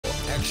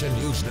Action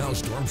News Now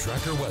Storm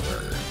Tracker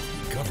weather.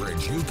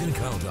 Coverage you can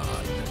count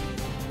on.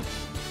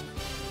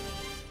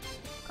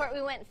 Court,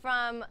 we went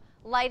from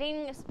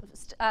lighting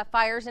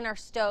fires in our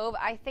stove,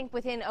 I think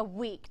within a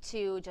week,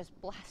 to just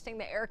blasting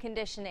the air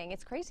conditioning.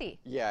 It's crazy.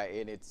 Yeah,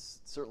 and it's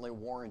certainly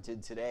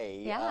warranted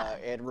today. Yeah.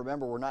 And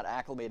remember, we're not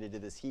acclimated to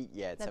this heat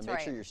yet, That's so make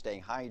right. sure you're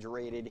staying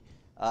hydrated.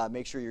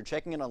 Make sure you're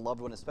checking in on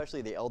loved ones,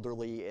 especially the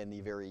elderly and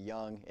the very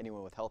young,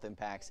 anyone with health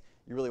impacts.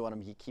 You really want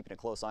to be keeping a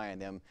close eye on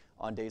them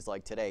on days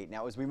like today.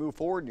 Now, as we move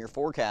forward in your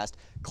forecast,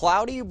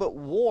 cloudy but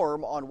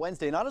warm on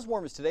Wednesday. Not as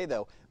warm as today,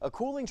 though. A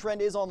cooling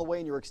trend is on the way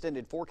in your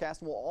extended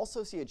forecast, and we'll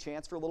also see a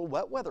chance for a little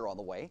wet weather on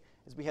the way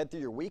as we head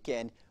through your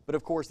weekend. But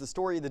of course, the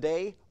story of the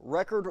day,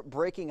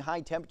 record-breaking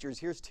high temperatures.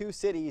 Here's two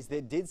cities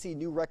that did see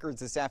new records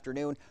this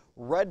afternoon.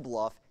 Red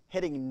Bluff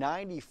hitting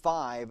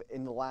 95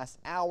 in the last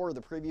hour.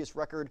 The previous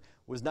record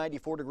was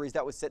 94 degrees.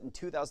 That was set in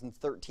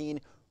 2013.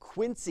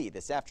 Quincy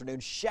this afternoon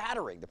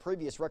shattering the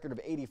previous record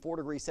of 84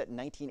 degrees set in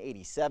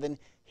 1987,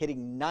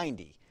 hitting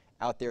 90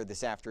 out there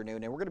this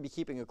afternoon. And we're going to be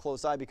keeping a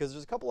close eye because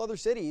there's a couple other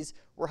cities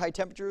where high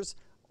temperatures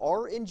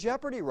are in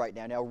jeopardy right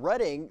now. Now,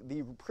 Redding,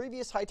 the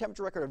previous high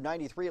temperature record of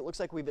 93, it looks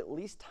like we've at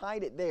least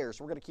tied it there.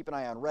 So we're going to keep an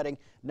eye on Redding.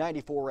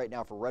 94 right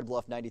now for Red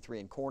Bluff,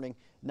 93 in Corning,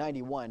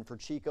 91 for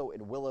Chico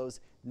and Willows,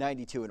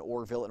 92 in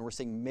Orrville, and we're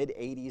seeing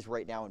mid-80s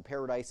right now in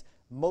Paradise,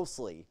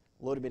 mostly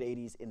low to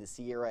mid-80s in the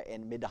Sierra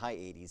and mid to high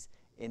 80s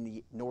in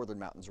the northern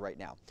mountains right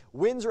now.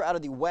 Winds are out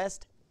of the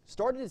west.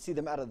 Started to see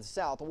them out of the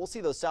south, and we'll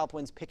see those south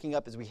winds picking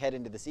up as we head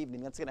into this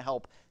evening. That's going to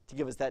help to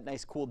give us that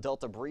nice cool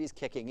delta breeze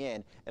kicking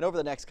in. And over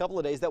the next couple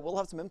of days, that will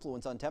have some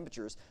influence on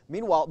temperatures.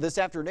 Meanwhile, this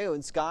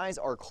afternoon, skies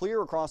are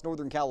clear across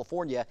northern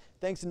California,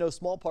 thanks to no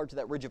small part to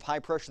that ridge of high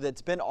pressure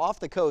that's been off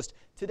the coast.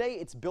 Today,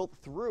 it's built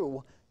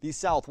through the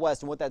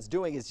southwest, and what that's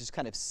doing is just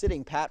kind of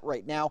sitting pat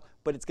right now,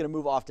 but it's going to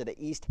move off to the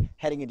east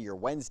heading into your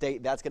Wednesday.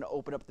 That's going to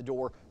open up the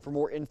door for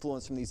more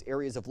influence from these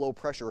areas of low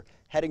pressure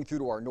heading through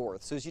to our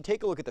north. So as you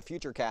take a look at the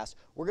future cast,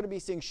 we're going to be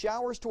seeing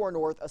showers to our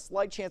north, a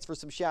slight chance for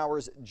some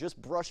showers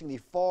just brushing the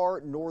far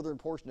northern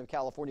portion of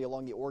California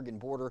along the Oregon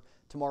border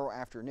tomorrow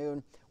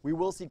afternoon. We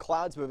will see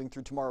clouds moving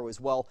through tomorrow as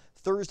well.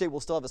 Thursday,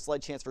 we'll still have a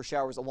slight chance for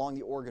showers along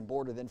the Oregon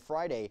border. Then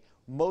Friday,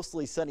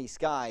 mostly sunny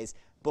skies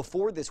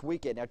before this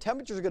weekend. Now,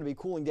 temperatures are going to be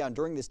cooling down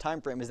during this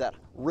time frame as that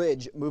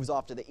ridge moves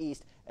off to the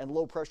east and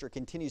low pressure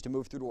continues to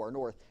move through to our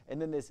north.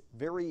 And then this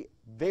very,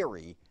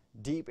 very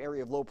deep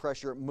area of low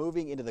pressure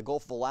moving into the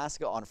Gulf of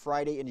Alaska on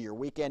Friday into your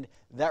weekend.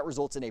 That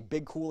results in a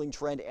big cooling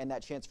trend and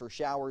that chance for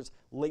showers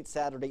late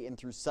Saturday and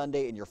through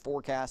Sunday in your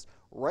forecast.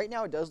 Right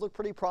now, it does look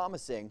pretty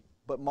promising,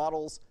 but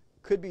models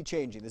could be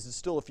changing. This is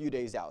still a few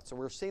days out, so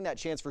we're seeing that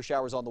chance for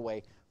showers on the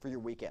way for your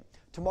weekend.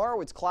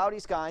 Tomorrow, it's cloudy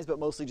skies, but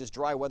mostly just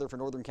dry weather for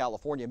northern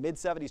California.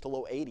 Mid-70s to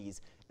low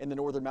 80s in the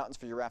northern mountains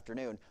for your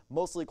afternoon.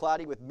 Mostly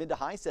cloudy with mid to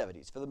high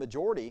 70s for the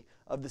majority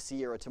of the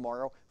Sierra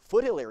tomorrow.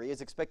 Foothill area is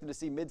expected to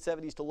see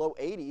mid-70s to low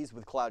 80s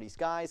with cloudy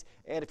skies.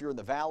 And if you're in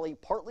the valley,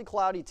 partly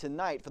cloudy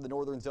tonight for the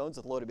northern zones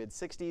with low to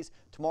mid-60s.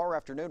 Tomorrow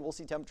afternoon, we'll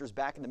see temperatures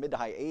back in the mid to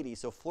high 80s,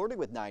 so flirting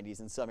with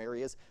 90s in some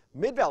areas.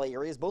 Mid-valley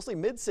areas, mostly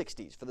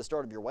mid-60s for the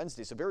start of your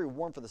Wednesday, so very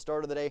warm for the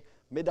start of the day.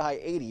 Mid to high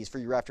 80s for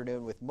your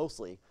afternoon with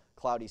mostly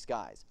cloudy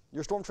skies.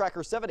 Your Storm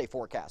Tracker 7-day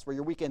forecast, where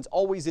your weekend's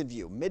always in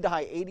view. Mid to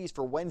high 80s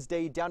for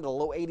Wednesday, down to the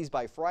low 80s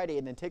by Friday,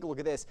 and then take a look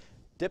at this.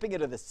 Dipping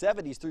into the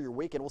 70s through your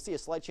weekend. We'll see a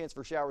slight chance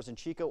for showers in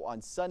Chico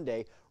on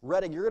Sunday.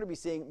 Redding, you're going to be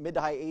seeing mid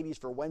to high 80s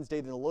for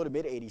Wednesday, then the low to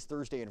mid 80s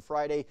Thursday and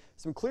Friday.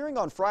 Some clearing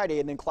on Friday,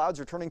 and then clouds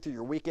returning through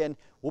your weekend.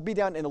 We'll be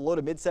down in the low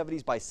to mid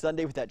 70s by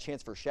Sunday with that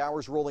chance for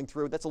showers rolling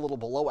through. That's a little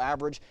below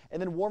average,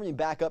 and then warming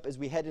back up as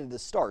we head into the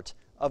start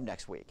of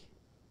next week.